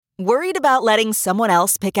Worried about letting someone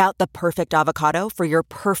else pick out the perfect avocado for your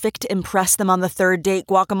perfect impress them on the third date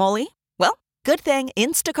guacamole? Well, good thing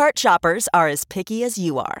Instacart shoppers are as picky as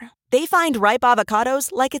you are. They find ripe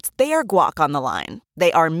avocados like it's their guac on the line.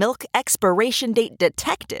 They are milk expiration date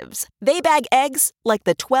detectives. They bag eggs like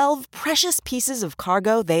the 12 precious pieces of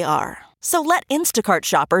cargo they are. So let Instacart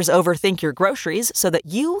shoppers overthink your groceries so that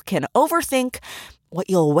you can overthink what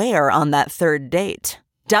you'll wear on that third date.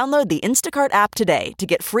 Download the Instacart app today to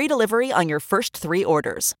get free delivery on your first 3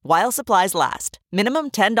 orders, while supplies last.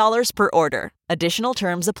 Minimum $10 per order. Additional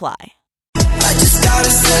terms apply. I just gotta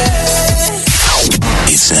say.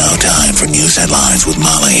 It's now time for news headlines with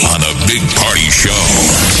Molly on the Big Party Show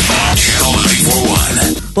on Channel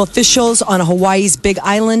 941. Well, officials on Hawaii's Big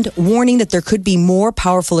Island warning that there could be more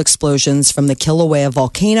powerful explosions from the Kilauea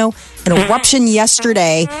volcano. An eruption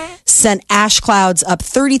yesterday sent ash clouds up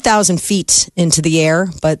 30,000 feet into the air,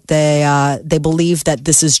 but they believe that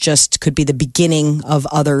this is could be the beginning of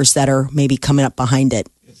others that are maybe coming up behind it.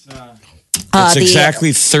 It's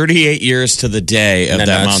exactly 38 years to the day of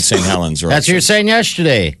that Mount St. Helens eruption. That's what you were saying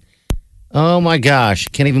yesterday. Oh, my gosh.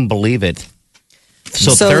 Can't even believe it.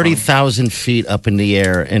 So 30,000 feet up in the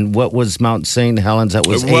air. And what was Mount St. Helens? That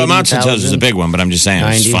was Mount St. Helens was a big one, but I'm just saying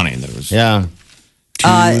 90? It was funny. That it was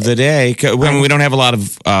to the day. We don't have a lot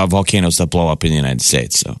of volcanoes that blow up in the United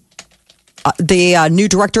States. So. The new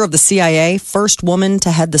director of the CIA, first woman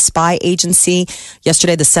to head the spy agency.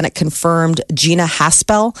 Yesterday, the Senate confirmed Gina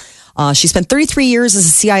Haspel. She spent 33 years as a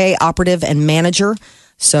CIA operative and manager.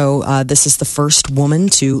 So this is the first woman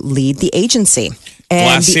to lead the agency. And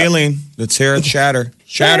glass ceiling. Let's hear it shatter.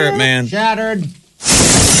 Shatter it, man. Shattered.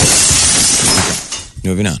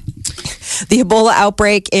 Moving on. The Ebola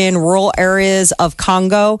outbreak in rural areas of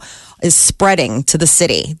Congo is spreading to the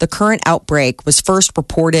city. The current outbreak was first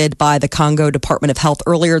reported by the Congo Department of Health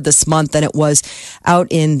earlier this month, and it was out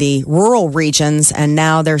in the rural regions. And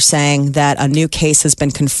now they're saying that a new case has been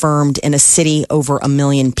confirmed in a city over 1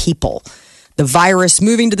 million people. The virus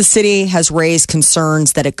moving to the city has raised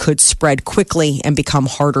concerns that it could spread quickly and become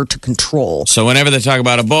harder to control. So whenever they talk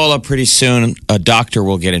about Ebola, pretty soon a doctor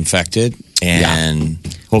will get infected. And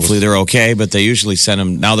hopefully they're okay, but they usually send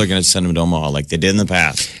them. Now they're going to send them to Omaha like they did in the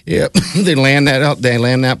past. Yep, they land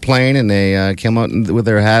that plane, and they come out with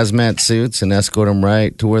their hazmat suits and escort them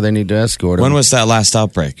right to where they need to escort them. When was that last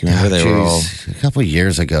outbreak? You remember they were all a couple of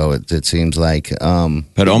years ago. It seems like.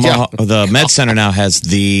 But Omaha, the Med Center now has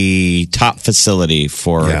the top facility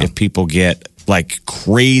for if people get like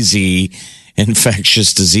crazy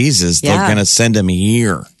infectious diseases. They're going to send them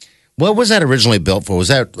here. What was that originally built for? Was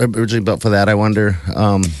that originally built for that, I wonder?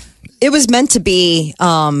 It was meant to be,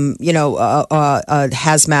 a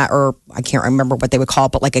hazmat, or I can't remember what they would call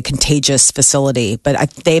it, but like a contagious facility. But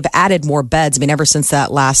they've added more beds. I mean, ever since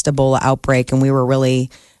that last Ebola outbreak, and we were really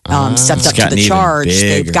stepped up to the charge,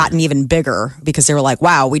 they've gotten even bigger because they were like,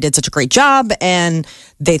 wow, we did such a great job. And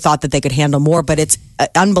they thought that they could handle more. But it's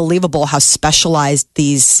unbelievable how specialized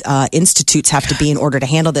these institutes have to be in order to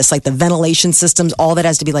handle this. Like the ventilation systems, all that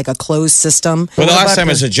has to be like a closed system. Well, the last time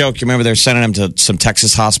it was a joke. You remember they're sending them to some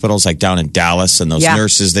Texas hospitals like down in Dallas, and those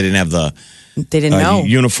nurses, they didn't have the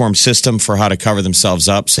uniform system for how to cover themselves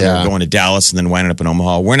up. So they were going to Dallas and then winding up in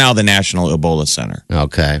Omaha. We're now the National Ebola Center.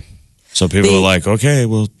 Okay. So people are like, okay,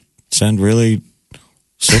 we'll send really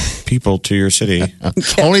sick people to your city.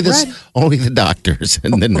 Only the doctors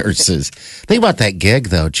and the nurses. Think about that gig,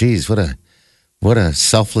 though. Geez, what a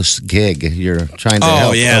selfless gig. You're trying to help.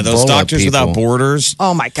 Oh, yeah, those Ebola Doctors people. Without Borders.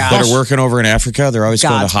 Oh, my gosh. That are working over in Africa. They're always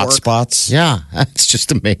going to hot spots. Yeah, that's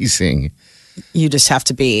just amazing. You just have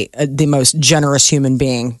to be the most generous human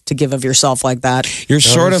being to give of yourself like that. You're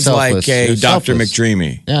sort of like a Dr.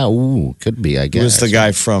 McDreamy. Yeah, could be, I guess. Who's the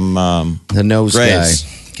guy from the nose Graves.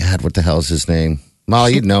 guy? God, what the hell is his name?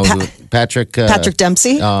 Molly, you'd know. Patrick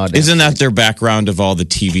Dempsey? Isn't that their background of all the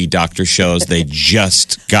TV doctor shows? They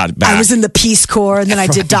just got back. I was in the Peace Corps, and then I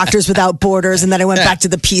did Doctors Without Borders, and then I went back to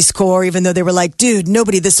the Peace Corps, even though they were like, dude,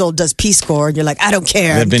 nobody this old does Peace Corps. And you're like, I don't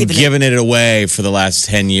care. They've been giving it away for the last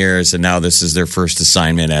 10 years, and now this is their first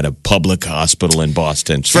assignment at a public hospital in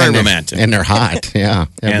Boston. It's very romantic. And they're hot, yeah.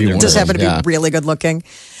 Just happen to be really good looking.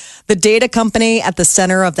 The data company at the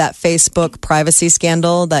center of that Facebook privacy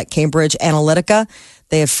scandal, that Cambridge Analytica,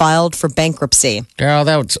 they have filed for bankruptcy. Girl,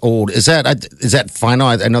 that's old. Is that final?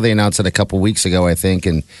 I know they announced it a couple weeks ago, I think.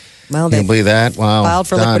 And can you believe that? Wow. Filed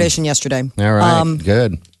for liquidation yesterday. All right,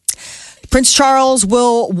 good. Prince Charles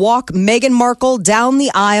will walk Meghan Markle down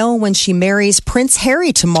the aisle when she marries Prince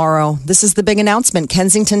Harry tomorrow. This is the big announcement.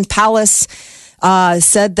 Kensington Palace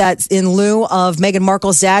said that in lieu of Meghan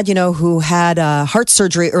Markle's dad, who had heart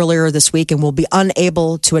surgery earlier this week and will be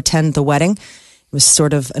unable to attend the wedding. was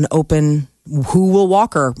sort of an open, who will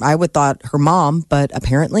walk her? I would thought her mom, but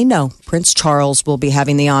apparently no. Prince Charles will be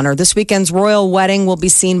having the honor. This weekend's royal wedding will be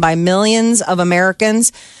seen by millions of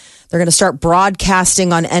Americans. They're going to start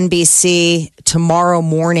broadcasting on NBC tomorrow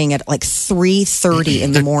morning at like 3:30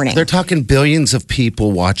 in the morning. They're talking billions of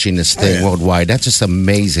people watching this thing worldwide. That's just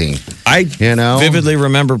amazing. I vividly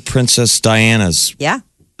remember Princess Diana's. Yeah.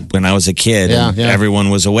 When I was a kid, and everyone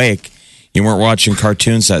was awake. You weren't watching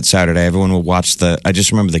cartoons that Saturday. Everyone would watch I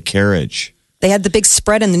just remember the carriage. They had the big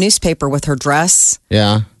spread in the newspaper with her dress.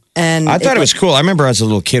 Yeah. And I thought it was cool. I remember as a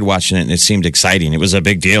little kid watching it, and it seemed exciting. It was a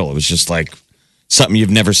big deal. It was just like something you've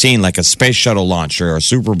never seen, like a space shuttle launch or a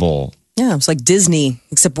Super Bowl. Yeah, it was like Disney,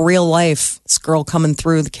 except real life. This girl coming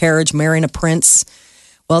through the carriage, marrying a prince.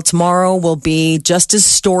 Well, tomorrow will be just as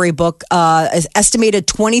storybook. Estimated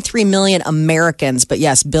 23 million Americans, but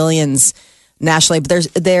yes, billions nationally. But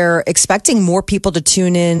they're expecting more people to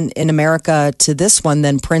tune in America to this one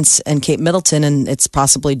than Prince and Kate Middleton, and it's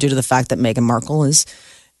possibly due to the fact that Meghan Markle is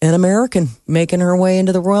an American making her way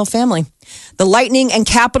into the royal family. The Lightning and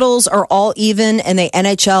Capitals are all even in the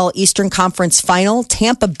NHL Eastern Conference Final.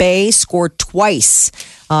 Tampa Bay scored twice.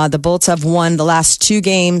 The Bolts have won the last 2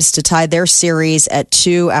 games to tie their series at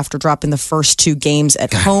 2 after dropping the first 2 games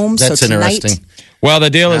at home. That's so tonight, interesting. Well, the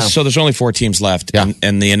deal is, so there's only 4 teams left. Yeah.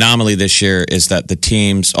 And the anomaly this year is that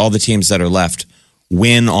all the teams that are left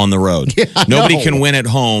win on the road. Nobody can win at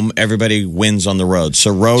home. Everybody wins on the road. So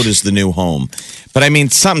road is the new home. But I mean,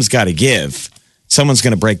 something's got to give. Someone's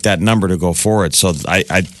going to break that number to go forward. So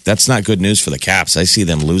that's not good news for the Caps. I see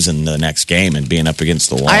them losing the next game and being up against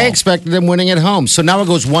the wall. I expected them winning at home. So now it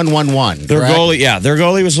goes 1-1-1. Their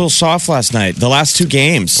goalie was a little soft last night. The last 2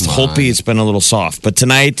 games, Holtby's been a little soft. But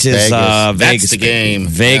tonight is Vegas. That's the game.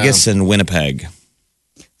 Vegas and Winnipeg.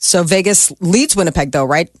 So Vegas leads Winnipeg, though,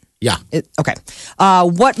 right? Yeah. Okay.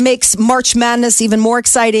 What makes March Madness even more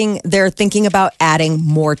exciting? They're thinking about adding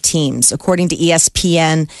more teams. According to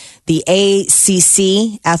ESPN, the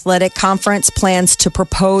ACC Athletic Conference plans to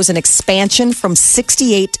propose an expansion from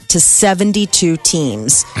 68 to 72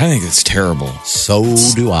 teams. I think it's terrible. So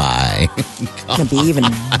do I. It's going to be even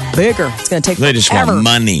bigger. It's going to take They just forever. want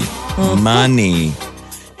money. Money.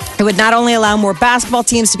 It would not only allow more basketball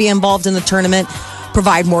teams to be involved in the tournament,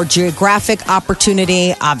 provide more geographic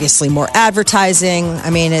opportunity, obviously more advertising. I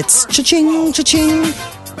mean, it's cha-ching, cha-ching.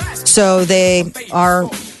 So they are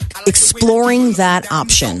exploring that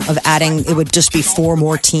option of adding, it would just be 4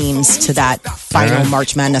 more teams to that final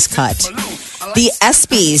March Madness cut. The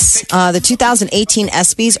ESPYs, the 2018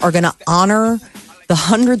 ESPYs are going to honor the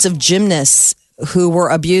hundreds of gymnasts who were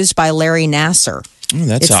abused by Larry Nassar.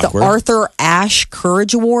 That's awkward. The Arthur Ashe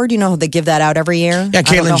Courage Award. You know, they give that out every year. Yeah,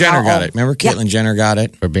 Caitlyn Jenner got it. Remember Caitlyn Jenner got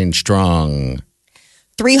it? For being strong.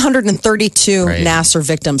 332 Nassar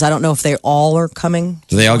victims. I don't know if they all are coming.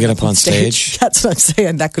 Do they all get up on stage? That's what I'm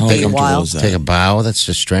saying. That could be a while. Take a bow? That's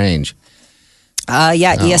just strange.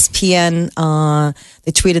 ESPN,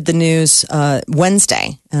 they tweeted the news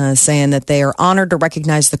Wednesday saying that they are honored to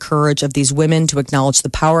recognize the courage of these women, to acknowledge the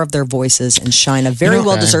power of their voices and shine a very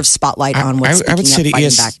well-deserved spotlight on what's I would say to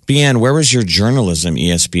ESPN, back. where was your journalism,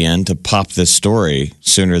 ESPN, to pop this story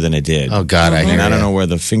sooner than it did? Oh, God, I don't know where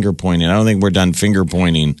the finger pointing. I don't think we're done finger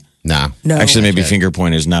pointing. No. Actually, maybe finger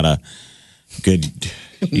pointing is not a good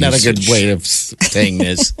Not a good way of saying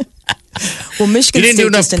this. Well, Michigan State do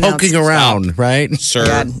enough poking around, right? Sir.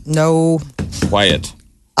 Yeah, no. Quiet.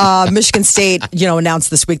 Michigan State,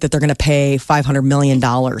 announced this week that they're going to pay $500 million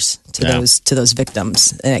to those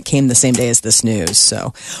victims, and it came the same day as this news.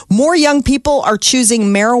 So, more young people are choosing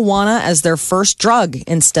marijuana as their first drug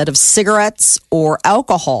instead of cigarettes or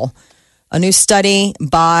alcohol. A new study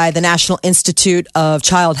by the National Institute of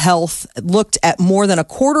Child Health looked at more than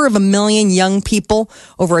 250,000 young people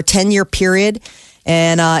over a 10-year period.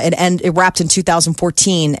 And it wrapped in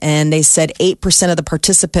 2014, and they said 8% of the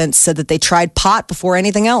participants said that they tried pot before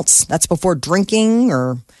anything else. That's before drinking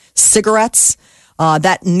or cigarettes.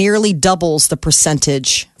 That nearly doubles the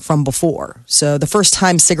percentage from before. So the first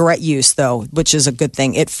time cigarette use, though, which is a good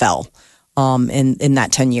thing, it fell in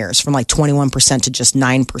that 10 years from like 21% to just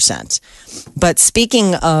 9%. But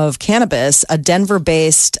speaking of cannabis, a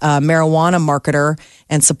Denver-based marijuana marketer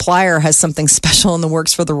and supplier has something special in the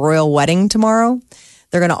works for the royal wedding tomorrow.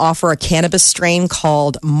 They're going to offer a cannabis strain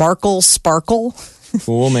called Markle Sparkle.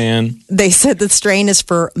 Cool, man. They said the strain is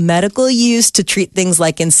for medical use to treat things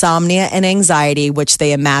like insomnia and anxiety, which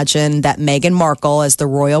they imagine that Meghan Markle, as the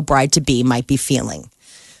royal bride-to-be, might be feeling.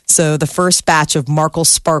 So the first batch of Markle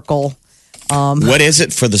Sparkle. What is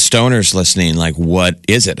it for the stoners listening? Like, what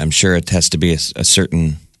is it? I'm sure it has to be a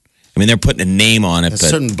certain I mean, they're putting a name on it, A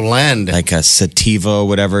certain blend. like a sativa or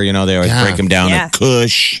whatever. You know, they always break them down. Yeah. A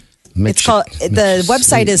Kush. It's called, the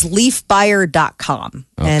website is leafbuyer.com.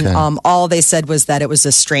 And all they said was that it was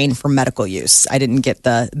a strain for medical use. I didn't get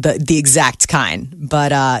the exact kind,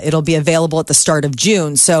 but it'll be available at the start of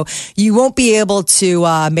June. So you won't be able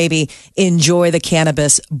to maybe enjoy the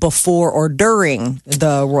cannabis before or during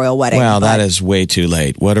the royal wedding. Well, that is way too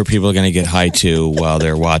late. What are people going to get high to while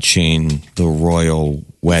they're watching the royal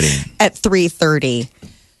wedding? At 3:30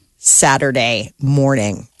 Saturday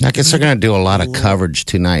morning. I guess they're going to do a lot of coverage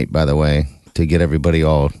tonight, by the way, to get everybody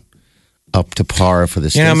all up to par for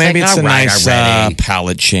this. You know, thing. maybe it's a All right, nice already.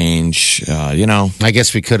 palette change. You know, I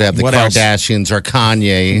guess we could have the What else? Kardashians or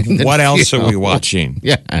Kanye. what else You are we know? watching?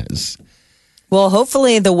 Yes. Well,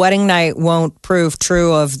 hopefully the wedding night won't prove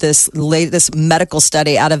true of this latest medical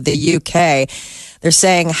study out of the UK. They're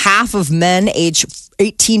saying half of men age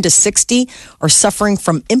 18 to 60 are suffering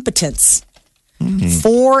from impotence.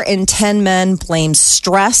 4 in 10 men blame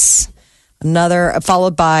stress. Another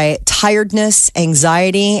followed by tiredness,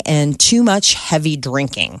 anxiety, and too much heavy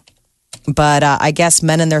drinking. But I guess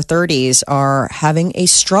men in their 30s are having a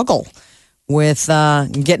struggle with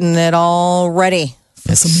getting it all ready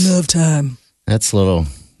for some love time. That's a little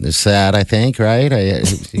sad, I think, right?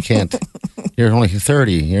 You can't, you're only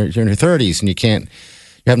 30. You're in your 30s and you're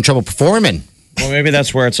having trouble performing. Well, maybe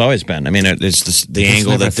that's where it's always been. I mean, it's the just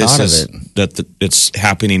angle never that this thought of is it. that it's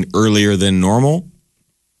happening earlier than normal.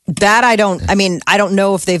 That I don't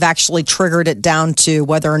know if they've actually triggered it down to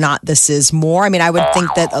whether or not this is more. I mean, I would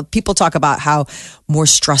think that people talk about how more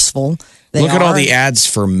stressful they Look are. at all the ads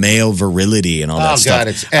for male virility and all that Oh, stuff. God,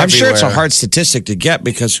 it's I'm sure it's a everywhere. hard statistic to get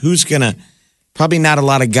because probably not a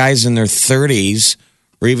lot of guys in their 30s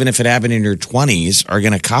or even if it happened in your 20s are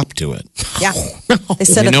going to cop to it. Yeah. They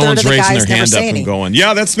said I mean, a no third one's of the raising guys their never hand say up and anything. going,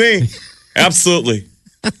 yeah, that's me. Absolutely.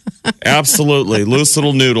 Absolutely. Loose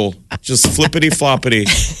little noodle. Just flippity floppity.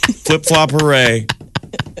 Flip flop hooray.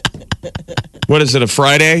 What is it, a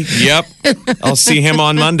Friday? Yep. I'll see him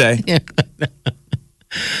on Monday.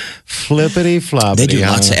 Flippity floppity. They do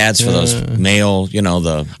lots of ads for those male,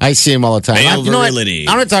 I see them all the time. Male You know what? virility.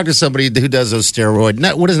 I want to talk to somebody who does those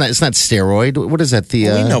steroid. What is that? It's not steroid. What is that? we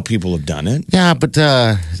know people have done it. Yeah, but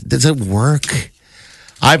does it work?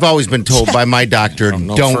 I've always been told by my doctor, don't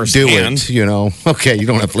know don't do firsthand. it. Okay, you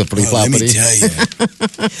don't have flippity floppity.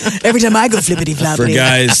 you. Every time I go flippity For floppity.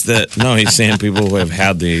 guys no, he's saying people who have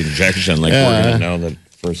had the injection, like we're going to know that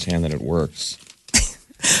firsthand that it works.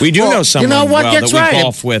 We do know someone you know what? that That's we right.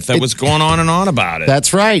 golf with that was going on and on about it.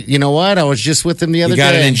 That's right. You know what? I was just with him the other He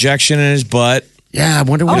got day. an injection in his butt. Yeah, I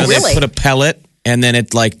wonder what Oh, it is. really? They put a pellet and then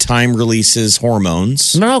it like time releases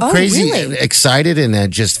hormones. No, Oh, crazy, really? excited,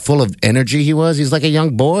 and just full of energy he was. He's like a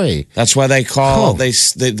young boy. That's why they call Oh.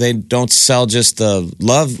 they don't sell just the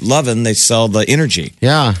loving, they sell the energy.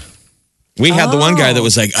 Yeah. We had the one guy that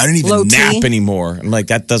was like, I don't even Low nap T. anymore. I'm like,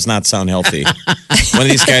 that does not sound healthy. One of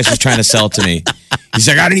these guys was trying to sell it to me. He's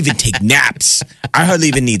like, I don't even take naps. I hardly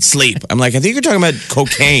even need sleep. I'm like, I think you're talking about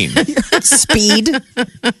cocaine. Speed.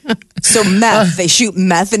 So meth. They shoot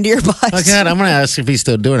meth into your butt. Oh, God, I'm going to ask if he's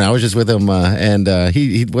still doing it. I was just with him, and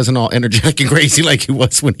he wasn't all energetic and crazy like he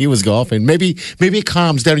was when he was golfing. Maybe it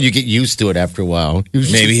calms down and you get used to it after a while.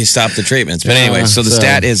 Maybe he stopped the treatments. But anyway, so the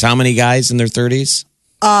stat is how many guys in their 30s?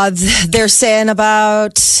 They're saying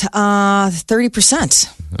about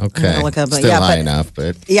 30%. Okay. Look up, Still yeah, high but- enough,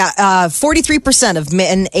 but 43% of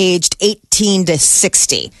men aged 18 to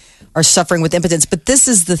 60 are suffering with impotence. But this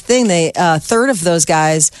is the thing: a third of those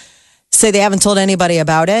guys say they haven't told anybody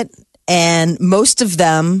about it, and most of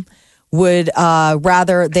them would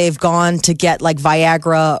rather they've gone to get like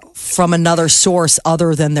Viagra from another source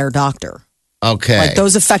other than their doctor. okay. Like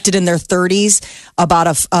those affected in their 30s,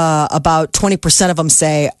 about 20% of them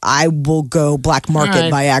say, "I will go black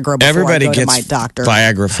market Viagra before Everybody I go gets to my doctor."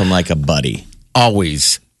 Viagra from like a buddy.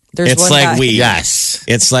 Always. There's It's one like guy- weed. Yes.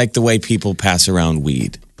 It's like the way people pass around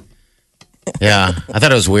weed. Yeah. I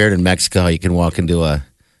thought it was weird in Mexico how you can walk into a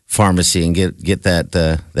pharmacy and get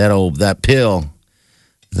that pill.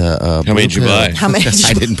 The How many did you blue pill. buy? How many did you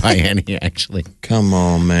I didn't buy any, actually. Come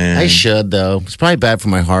on, man. I should though. It's probably bad for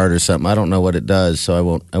my heart or something. I don't know what it does, so I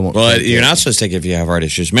won't. Well, take you're it. not supposed to take it if you have heart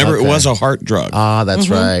issues. Remember, it Okay. was a heart drug. Ah, that's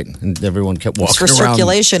right. And everyone kept It's walking for around.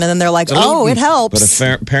 circulation, and then they're like, "Oh, it helps."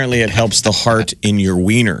 But apparently, it helps the heart in your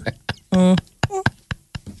wiener.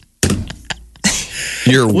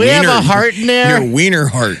 Your We have a heart in there? Your wiener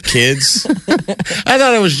heart, kids. I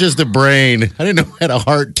thought it was just the brain. I didn't know it had a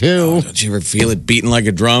heart too. Did you ever feel it beating like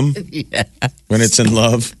a drum when it's in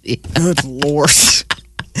love? Good Lord.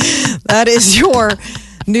 That is your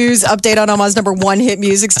News update on Omaha's #1 hit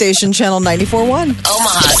music station, Channel 94.1.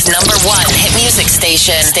 Omaha's #1 hit music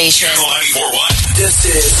station. Channel 94.1. This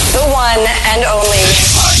is The one and only.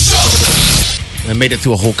 I made it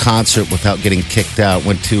through a whole concert without getting kicked out.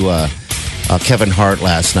 Went to Kevin Hart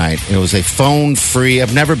last night. It was a phone-free.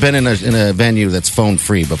 I've never been in a venue that's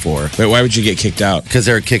phone-free before. Wait, why would you get kicked out? Because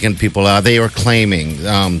they were kicking people out. They were claiming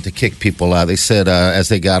to kick people out. They said as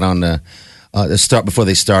they got on the start before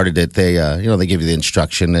they started it, they they give you the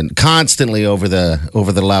instruction and constantly over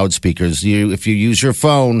the loudspeakers. If you use your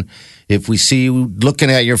phone, if we see you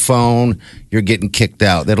looking at your phone, you're getting kicked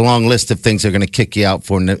out. They had a long list of things they're going to kick you out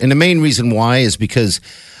for, and the main reason why is because.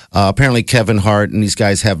 Apparently, Kevin Hart and these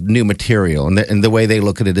guys have new material, and the way they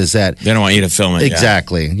look at it is that they don't want you to film it.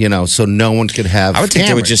 Exactly, so no one could have. I would think cameras.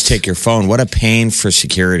 they would just take your phone. What a pain for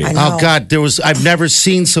security! Oh God, I've never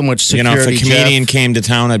seen so much security. If a comedian came to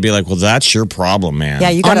town, I'd be like, "Well, that's your problem, man." Yeah,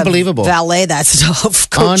 you got to valet that stuff.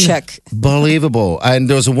 Go check. Unbelievable. And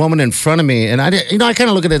there was a woman in front of me, and I kind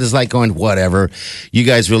of look at it as like going, "Whatever." You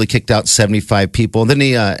guys really kicked out 75 people. And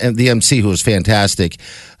then the MC, who was fantastic,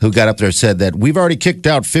 who got up there, said that we've already kicked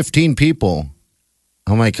out 15 people.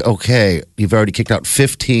 I'm like, okay, you've already kicked out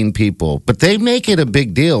 15 people, but they make it a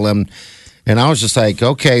big deal. And I was just like,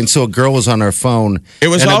 okay. And so a girl was on her phone. It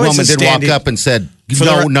was and always a woman did walk up and said,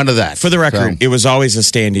 no, none of that. For the record, it was always a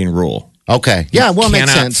standing rule. Okay. Yeah, well, it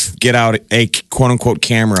makes sense. Get out a quote unquote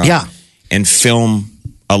camera and film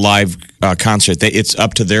a live concert. It's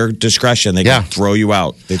up to their discretion. They can throw you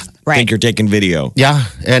out. They think you're taking video. Yeah,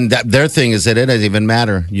 and their thing is that it doesn't even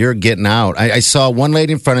matter. You're getting out. I saw one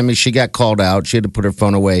lady in front of me. She got called out. She had to put her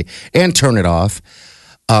phone away and turn it off.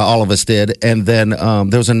 All of us did. And then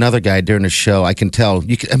there was another guy during the show. I can tell.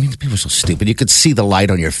 People are so stupid. You could see the light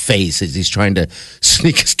on your face as he's trying to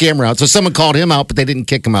sneak his camera out. So someone called him out, but they didn't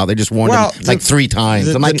kick him out. They just warned him like 3 times.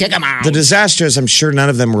 I'm like, kick him out. The disaster is, I'm sure none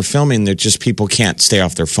of them were filming. They're just people can't stay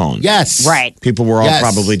off their phone. Yes. Right. People were all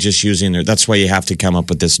probably just using their. That's why you have to come up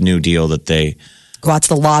with this new deal that they. Go out to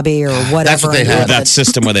the lobby or whatever. That's what they have. That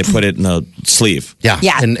system where they put it in the sleeve. Yeah.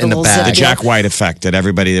 In the bag. The Jack White effect that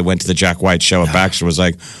everybody that went to the Jack White show at Baxter was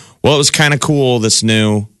like, well, it was kind of cool, this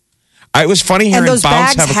new. It was funny hearing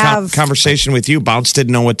Bounce have a conversation with you. Bounce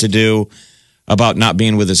didn't know what to do about not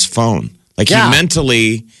being with his phone. Like, he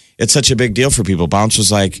mentally, it's such a big deal for people. Bounce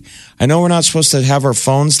was like, I know we're not supposed to have our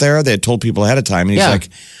phones there. They had told people ahead of time. And he's like,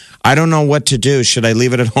 I don't know what to do. Should I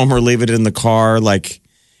leave it at home or leave it in the car? Like,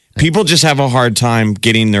 people just have a hard time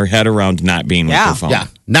getting their head around not being with their phone. Yeah,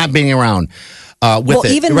 not being around.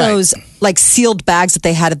 Even those like sealed bags that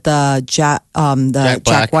they had at the Jack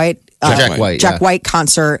White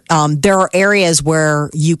concert. There are areas where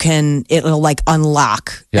it'll like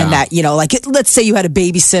unlock, and that let's say you had a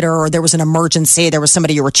babysitter or there was an emergency, there was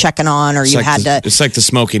somebody you were checking on, or It's like the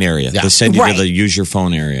smoking area. They send you to the use your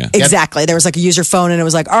phone area. Exactly. There was like a use your phone, and it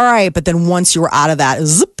was like, all right, but then once you were out of that,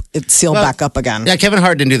 it's sealed back up again. Yeah, Kevin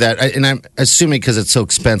Hart didn't do that. And I'm assuming because it's so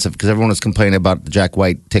expensive, because everyone was complaining about the Jack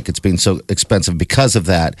White tickets being so expensive because of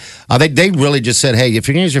that. They really just said, hey, if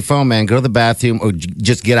you're going to use your phone, man, go to the bathroom or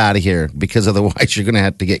just get out of here, because otherwise you're going to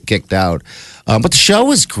have to get kicked out. But the show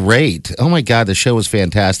was great. Oh, my God, the show was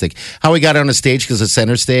fantastic. How we got on the stage, because the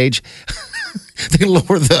center stage... They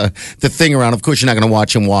lower the thing around. Of course, you're not going to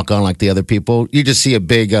watch him walk on like the other people. You just see a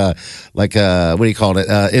big, what do you call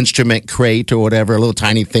it? Instrument crate or whatever, a little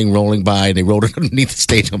tiny thing rolling by, and they rolled it underneath the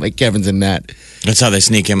stage. I'm like, Kevin's in that. That's how they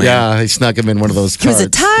sneak him in. Yeah, they snuck him in one of those cars. It was a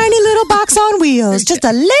tiny little box on wheels, just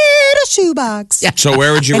a little shoebox. Yeah. So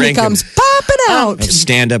where would you rank him? And he comes popping out.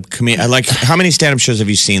 Stand-up comedian. How many stand-up shows have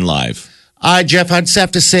you seen live? Jeff, I'd just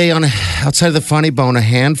have to say outside of the Funny Bone, a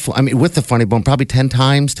handful. I mean, with the Funny Bone, probably 10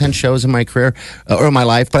 shows in my career or in my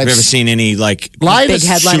life. But have you ever seen any live big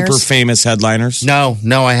headliners? Super famous headliners? No,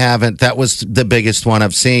 I haven't. That was the biggest one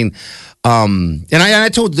I've seen. And I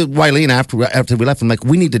told Wileen after we left, I'm like,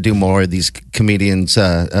 we need to do more of these comedians.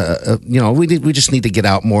 We just need to get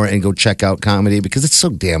out more and go check out comedy, because it's so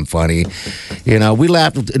damn funny. We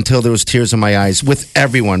laughed until there was tears in my eyes with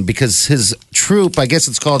everyone, because his troupe, I guess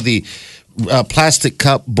it's called the Plastic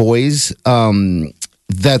Cup Boys.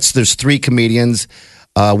 There's 3 comedians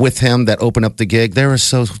with him that opened up the gig. They were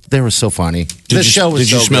so funny. The show was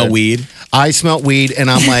Did you smell weed? I smelled weed, and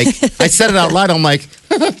I'm like, I said it out loud. I'm like,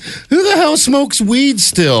 who the hell smokes weed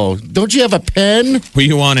still? Don't you have a pen? Were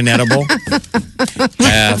you on an edible?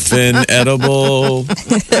 Half an edible.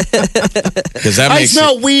 I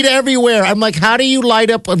smell weed everywhere. I'm like, how do you light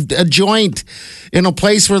up a joint in a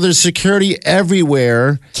place where there's security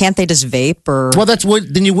everywhere? Can't they just vape? Or well, that's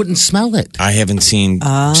what. Then you wouldn't smell it. I haven't seen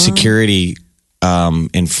security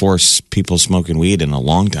enforce people smoking weed in a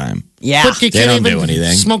long time. Yeah. But you They can't don't even do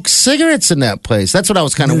anything. smoke cigarettes in that place. That's what I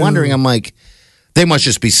was kind of wondering. I'm like, they must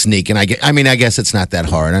just be sneaking. I guess it's not that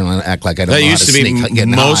hard. I don't want to act like I don't That know used how to to be sneak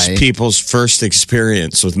getting most high. people's first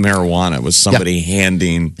experience with marijuana was somebody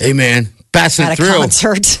handing. Hey, man, passing At a through.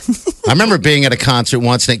 concert. I remember being at a concert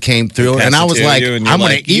once and it came through, Pass and I it was to like, you, and you're I'm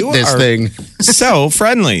going like, to eat "You this are thing. So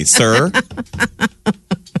friendly, sir.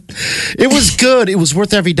 It was good. It was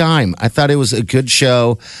worth every dime. I thought it was a good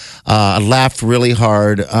show. I laughed really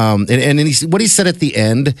hard. And what he said at the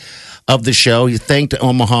end of the show, he thanked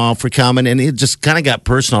Omaha for coming, and it just kind of got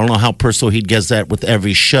personal. I don't know how personal he gets that with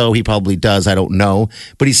every show. He probably does. I don't know.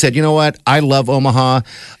 But he said, you know what? I love Omaha.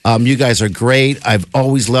 You guys are great. I've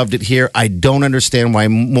always loved it here. I don't understand why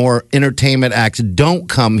more entertainment acts don't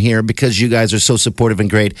come here because you guys are so supportive and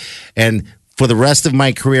great. And for the rest of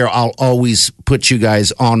my career, I'll always put you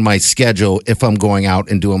guys on my schedule if I'm going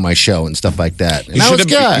out and doing my show and stuff like that. And that was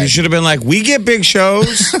good. You should have been like, we get big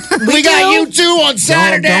shows. We got you too on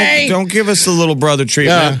Saturday. Don't give us the little brother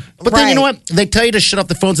treatment. But then you know what? They tell you to shut off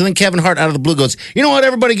the phones, and then Kevin Hart out of the blue goes, you know what?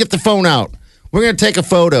 Everybody get the phone out. We're going to take a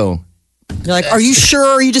photo. You're like, are you sure?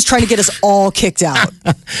 Or are you just trying to get us all kicked out?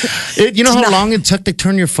 You know how long it took to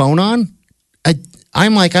turn your phone on?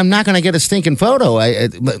 I'm like, I'm not going to get a stinking photo.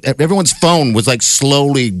 Everyone's phone was like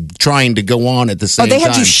slowly trying to go on at the same time. Oh, they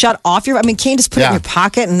had you shut off your. I mean, can't you just put it in your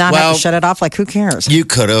pocket and not have to shut it off? Like, who cares? You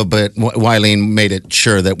could have, but Wileen made it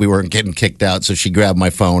sure that we weren't getting kicked out, so she grabbed my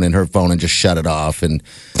phone and her phone and just shut it off. And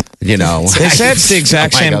you know, They said it's the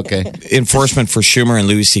exact same okay. enforcement for Schumer and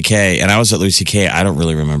Louis C.K. And I was at Louis C.K. I don't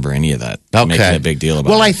really remember any of that. Making a big deal about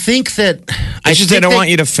it. Well, I think that They don't want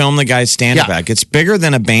you to film the guy's stand-up act. It's bigger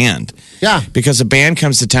than a band. Yeah. Because a band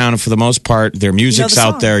comes to town, and for the most part, their music's the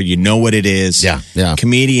out song. there. You know what it is. Yeah.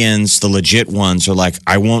 Comedians, the legit ones, are like,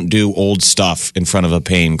 I won't do old stuff in front of a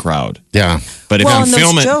paying crowd. Yeah. But if Well, you and those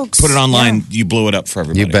film it, jokes, put it online, yeah. you blew it up for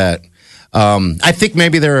everybody. You bet. I think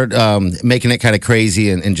maybe they're making it kind of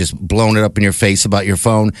crazy and just blowing it up in your face about your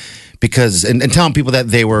phone because and telling people that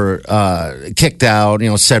they were kicked out,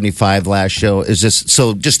 75 last show is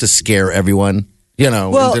just to scare everyone.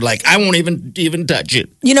 Well, they're like, I won't even touch it.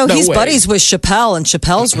 he's way. buddies with Chappelle, and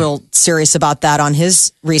Chappelle's real serious about that on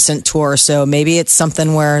his recent tour. So maybe it's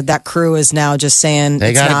something where that crew is now just saying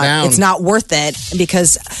They got it down. it's not worth it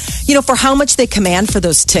because, for how much they command for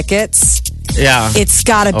those tickets. Yeah. It's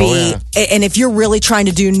got to be, yeah. and if you're really trying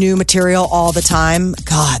to do new material all the time,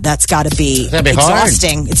 God, that's got to be That'd be hard.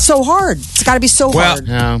 exhausting. It's so hard. It's got to be so Well, hard.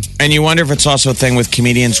 Yeah. and you wonder if it's also a thing with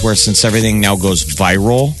comedians where since everything now goes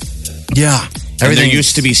viral, Yeah. and there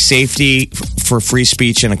used to be safety for free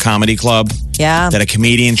speech in a comedy club. Yeah. That a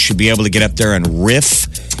comedian should be able to get up there and riff.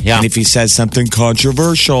 Yeah. And if he says something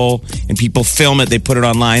controversial and people film it, they put it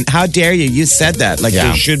online. How dare you? You said that. Like Yeah.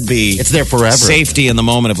 there should be It's there forever. safety in the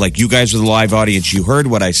moment of like, you guys are the live audience. You heard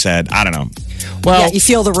what I said. I don't know. Well, Yeah, you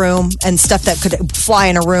feel the room and stuff that could fly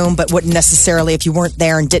in a room, but wouldn't necessarily, if you weren't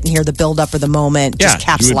there and didn't hear the build-up or the moment, Yeah. just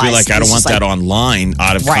capsulize. You would be like, I don't It's want just that online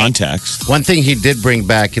out of Right. context. one thing he did bring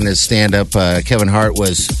back in his stand-up, Kevin Hart,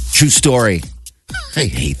 was true story. I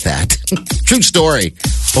hate that. True story.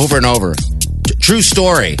 Over and over. True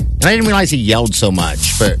story. And I didn't realize he yelled so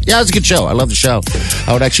much. But yeah, it was a good show. I love the show.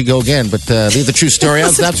 I would actually go again. But leave the true story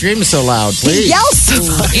out. Stop screaming so loud, please. He yells so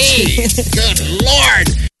much. Please. Good Lord.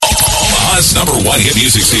 Omaha's number one hit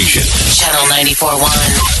music station. Channel 94.1.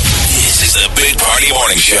 This is the Big Party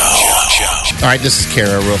Morning Show. All right, this is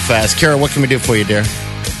Kara real fast. Kara, what can we do for you, dear?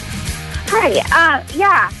 Hi.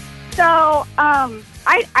 Yeah. So,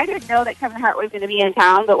 I didn't know that Kevin Hart was going to be in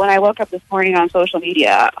town, but when I woke up this morning on social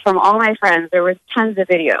media, from all my friends, there was tons of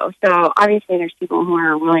videos. So obviously there's people who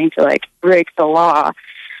are willing to break the law.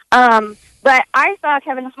 But I saw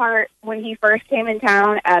Kevin Hart when he first came in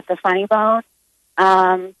town at the Funny Bone.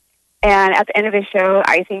 And at the end of his show,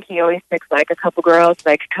 I think he always picks a couple girls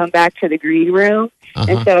to come back to the green room. Uh-huh.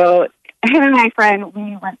 And so him and my friend,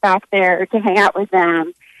 we went back there to hang out with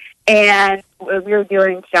them. And we were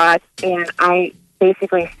doing shots, and I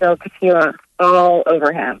basically spilled tequila all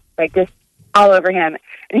over him, just all over him.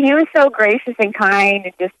 And he was so gracious and kind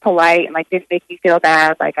and just polite and didn't make me feel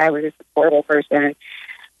bad, I was just a horrible person.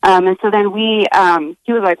 And so then he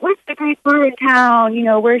was like, what's the great bar in town?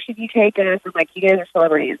 Where should you take us? I'm like, you guys are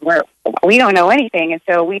celebrities. We don't know anything. And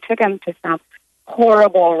so we took him to some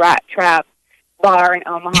horrible rat trap bar in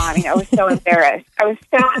Omaha. I mean, I was so embarrassed.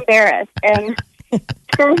 And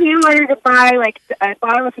so he wanted to buy a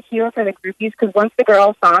bottle of tequila for the groupies because once the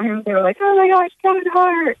girls saw him, they were like, "Oh my gosh, Kevin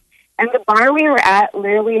Hart!" And the bar we were at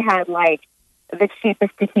literally had the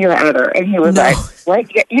cheapest tequila ever. And he was like,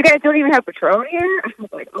 what? You guys don't even have Patron here? I was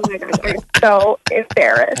like, oh my gosh, I'm so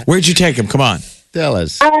embarrassed. Where'd you take him? Come on. Tell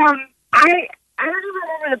us. I don't even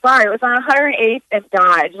remember the bar. It was on 108th and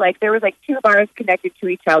Dodge. Like, there was like 2 bars connected to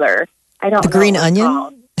each other. I don't know. The Green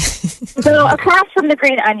Onion? So across from the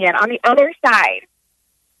Green Onion, on the other side.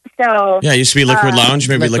 So yeah, it used to be Liquid Lounge,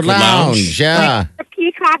 maybe Liquid Lounge. Yeah.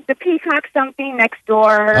 Like the Peacock something next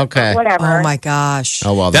door. Okay. Whatever. Oh my gosh.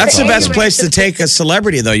 Oh well, that's the best place to take a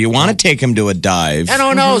celebrity, though. You want to take him to a dive. And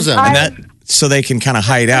who knows him? And that, so they can kind of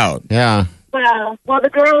hide out. Yeah. Well, the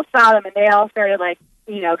girls saw them and they all started like,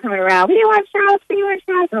 coming around. We want shots. We want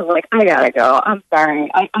shots. I was like, I gotta go. I'm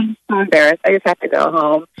sorry. I'm so embarrassed. I just have to go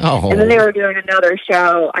home. Oh. And then they were doing another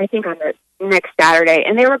show, I think on the next Saturday,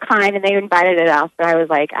 and they were kind and they invited us. But I was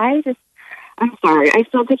like, I'm sorry. I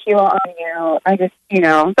spilled tequila on you. I just,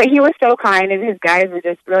 But he was so kind, and his guys were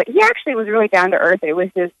just really. He actually was really down to earth. It was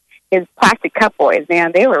just his Plastic Cup boys,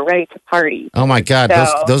 man. They were ready to party. Oh my God,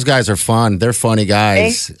 those guys are fun. They're funny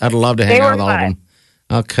guys. I'd love to hang out with all of them.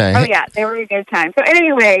 Okay. Oh, yeah. They were a good time. So,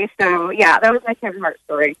 anyway, that was my Kevin Hart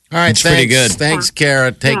story. All right. It's pretty good. Thanks,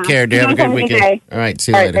 Kara. Take care, dear. Have a good weekend. Day. All right.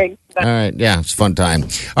 See you later. Thanks. All right. Yeah, it's a fun time.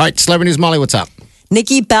 All right. Celebrity News, Molly, what's up?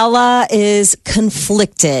 Nikki Bella is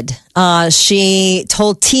conflicted. She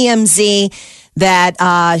told TMZ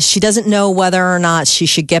that she doesn't know whether or not she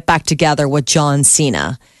should get back together with John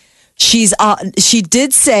Cena. She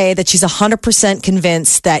did say that she's 100%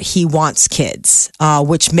 convinced that he wants kids,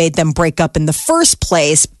 which made them break up in the first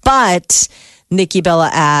place. But Nikki Bella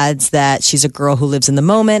adds that she's a girl who lives in the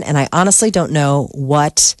moment. And I honestly don't know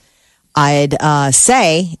what I'd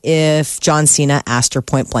say if John Cena asked her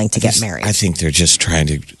point blank to get married. I think they're just trying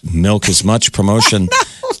to milk as much promotion.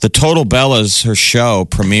 The Total Bellas, her show,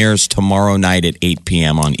 premieres tomorrow night at 8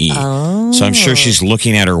 p.m. on E! Oh. So I'm sure she's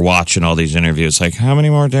looking at her watch and all these interviews, like, how many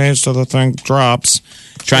more days till the thing drops?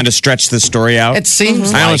 Trying to stretch the story out. It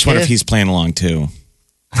seems I always wonder if he's playing along, too.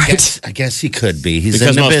 I guess he could be. He's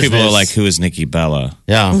because in the most business. people are like, who is Nikki Bella?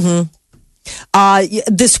 Yeah. Mm-hmm.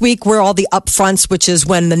 This week, we're all the upfronts, which is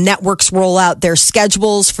when the networks roll out their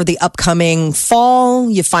schedules for the upcoming fall.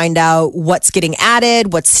 You find out what's getting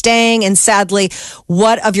added, what's staying, and sadly,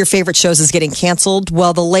 what of your favorite shows is getting canceled.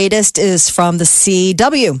 Well, the latest is from the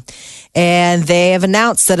CW, and they have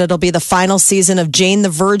announced that it'll be the final season of Jane the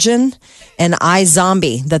Virgin and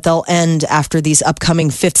iZombie, that they'll end after these upcoming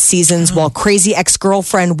 5th seasons, while Crazy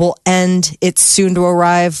Ex-Girlfriend will end its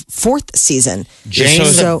soon-to-arrive 4th season. Jane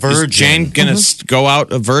the Virgin. Is Jane going to go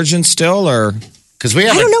out a virgin still, or? Because we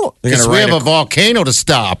have a volcano to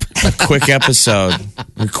stop. A quick episode.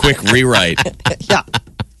 A quick rewrite. Yeah.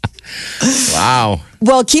 Wow.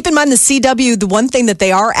 Well, keep in mind the CW, the one thing that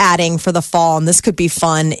they are adding for the fall, and this could be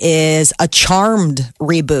fun, is a Charmed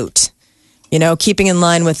reboot. Keeping in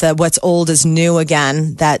line with what's old is new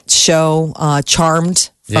again. That show, Charmed,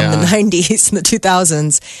 from the 90s and the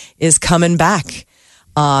 2000s, is coming back.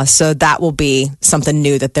 So that will be something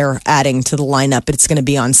new that they're adding to the lineup. It's going to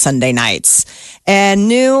be on Sunday nights. And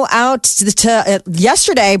new out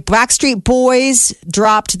yesterday, Backstreet Boys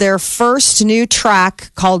dropped their first new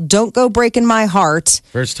track called Don't Go Breaking My Heart.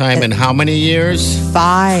 First time in how many years?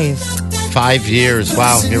 5. 5 years.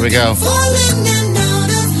 Wow, here we go. Falling in out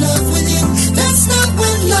of love with you. That's not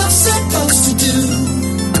what love's supposed to do.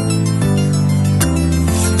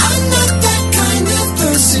 I'm not that kind of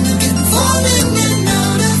person who can fall in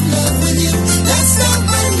out of love with you. That's not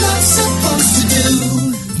what love's supposed to do.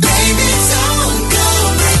 Baby, don't go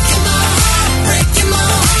breaking my heart, breaking my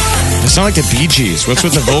heart. It's not like the Bee Gees. What's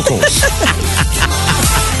with the vocals?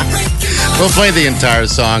 We'll play the entire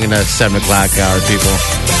song in the 7 o'clock hour, people.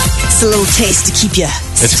 It's a little taste to keep you.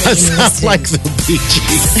 It does sound like the Bee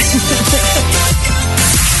Gees.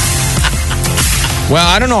 Well,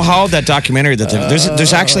 I don't know how that documentary that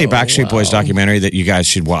there's actually a Backstreet Boys documentary that you guys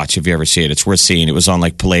should watch if you ever see it. It's worth seeing. It was on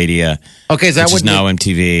like Palladia. Okay, is that which what is now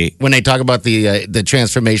MTV? When they talk about the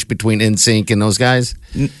transformation between NSYNC and those guys?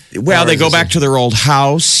 Well, they go back to their old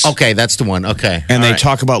house. Okay, that's the one. Okay, and they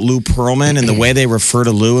talk about Lou Pearlman and the way they refer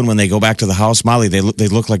to Lou, and when they go back to the house, Molly, they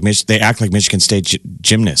look like they act like Michigan State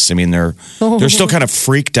gymnasts. I mean, they're still kind of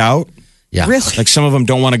freaked out. Yeah. Really? Like some of them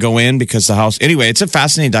don't want to go in because the house. Anyway, it's a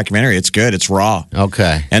fascinating documentary. It's good. It's raw.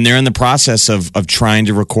 Okay. And they're in the process of trying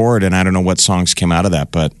to record, and I don't know what songs came out of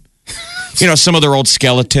that, but some of their old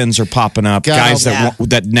skeletons are popping up. Guys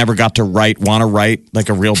that never got to want to write like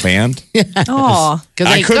a real band. Oh,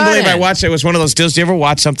 I couldn't believe I watched it. It was one of those deals. Do you ever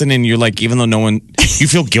watch something and you're like, even though no one, you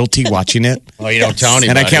feel guilty watching it? Oh, you don't tell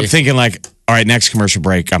anybody. And I kept thinking like, all right, next commercial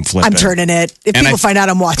break, I'm flipping. I'm turning it. If people find out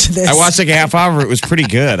I'm watching this. I watched like a half hour. It was pretty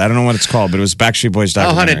good. I don't know what it's called, but it was Backstreet Boys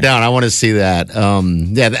documentary. I'll hunt it down. I want to see that.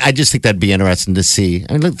 I just think that'd be interesting to see.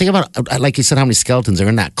 I mean, look, think about, like you said, how many skeletons are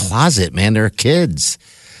in that closet, man. They're kids.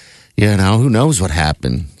 You know, who knows what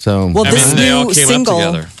happened? So, this new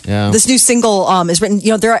single, This new single is written.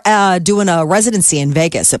 You know, they're doing a residency in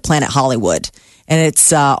Vegas at Planet Hollywood, and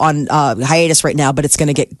it's on hiatus right now. But it's going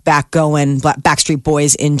to get back going. Backstreet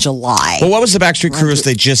Boys in July. Well, what was the Backstreet cruise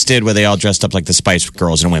they just did where they all dressed up like the Spice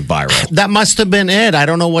Girls and went viral? That must have been it. I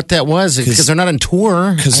don't know what that was because they're not on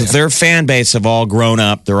tour. Because their fan base have all grown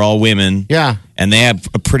up. They're all women. Yeah. And they have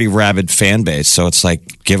a pretty rabid fan base. So it's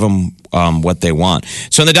like, give them what they want.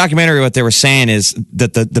 So in the documentary, what they were saying is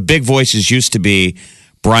that the big voices used to be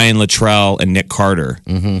Brian Luttrell and Nick Carter.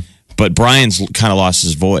 Mm-hmm. But Brian's kind of lost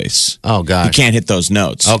his voice. Oh, God. He can't hit those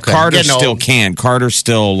notes. Okay. Carter still can. Carter's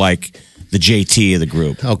still like the JT of the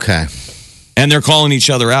group. Okay. And they're calling each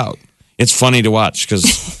other out. It's funny to watch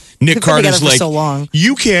because Nick Carter's like, so long.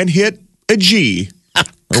 You can't hit a G.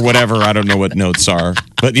 Or whatever. I don't know what notes are.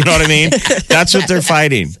 But you know what I mean? That's what they're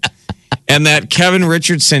fighting. And that Kevin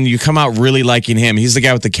Richardson, you come out really liking him. He's the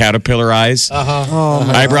guy with the caterpillar eyes.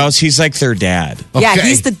 Eyebrows. He's like their dad. Yeah,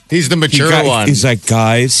 Okay. he's the mature one. He's like,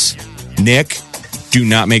 guys, Nick, do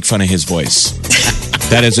not make fun of his voice.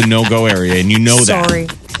 That is a no-go area, and you know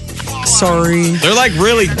that. Sorry. They're like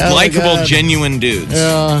really likable, genuine dudes.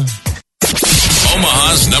 Yeah.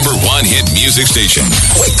 Omaha's #1 hit music station.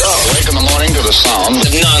 Wake up. Wake in the morning to the sound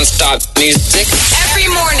of non-stop music.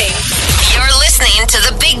 Every morning, you're listening to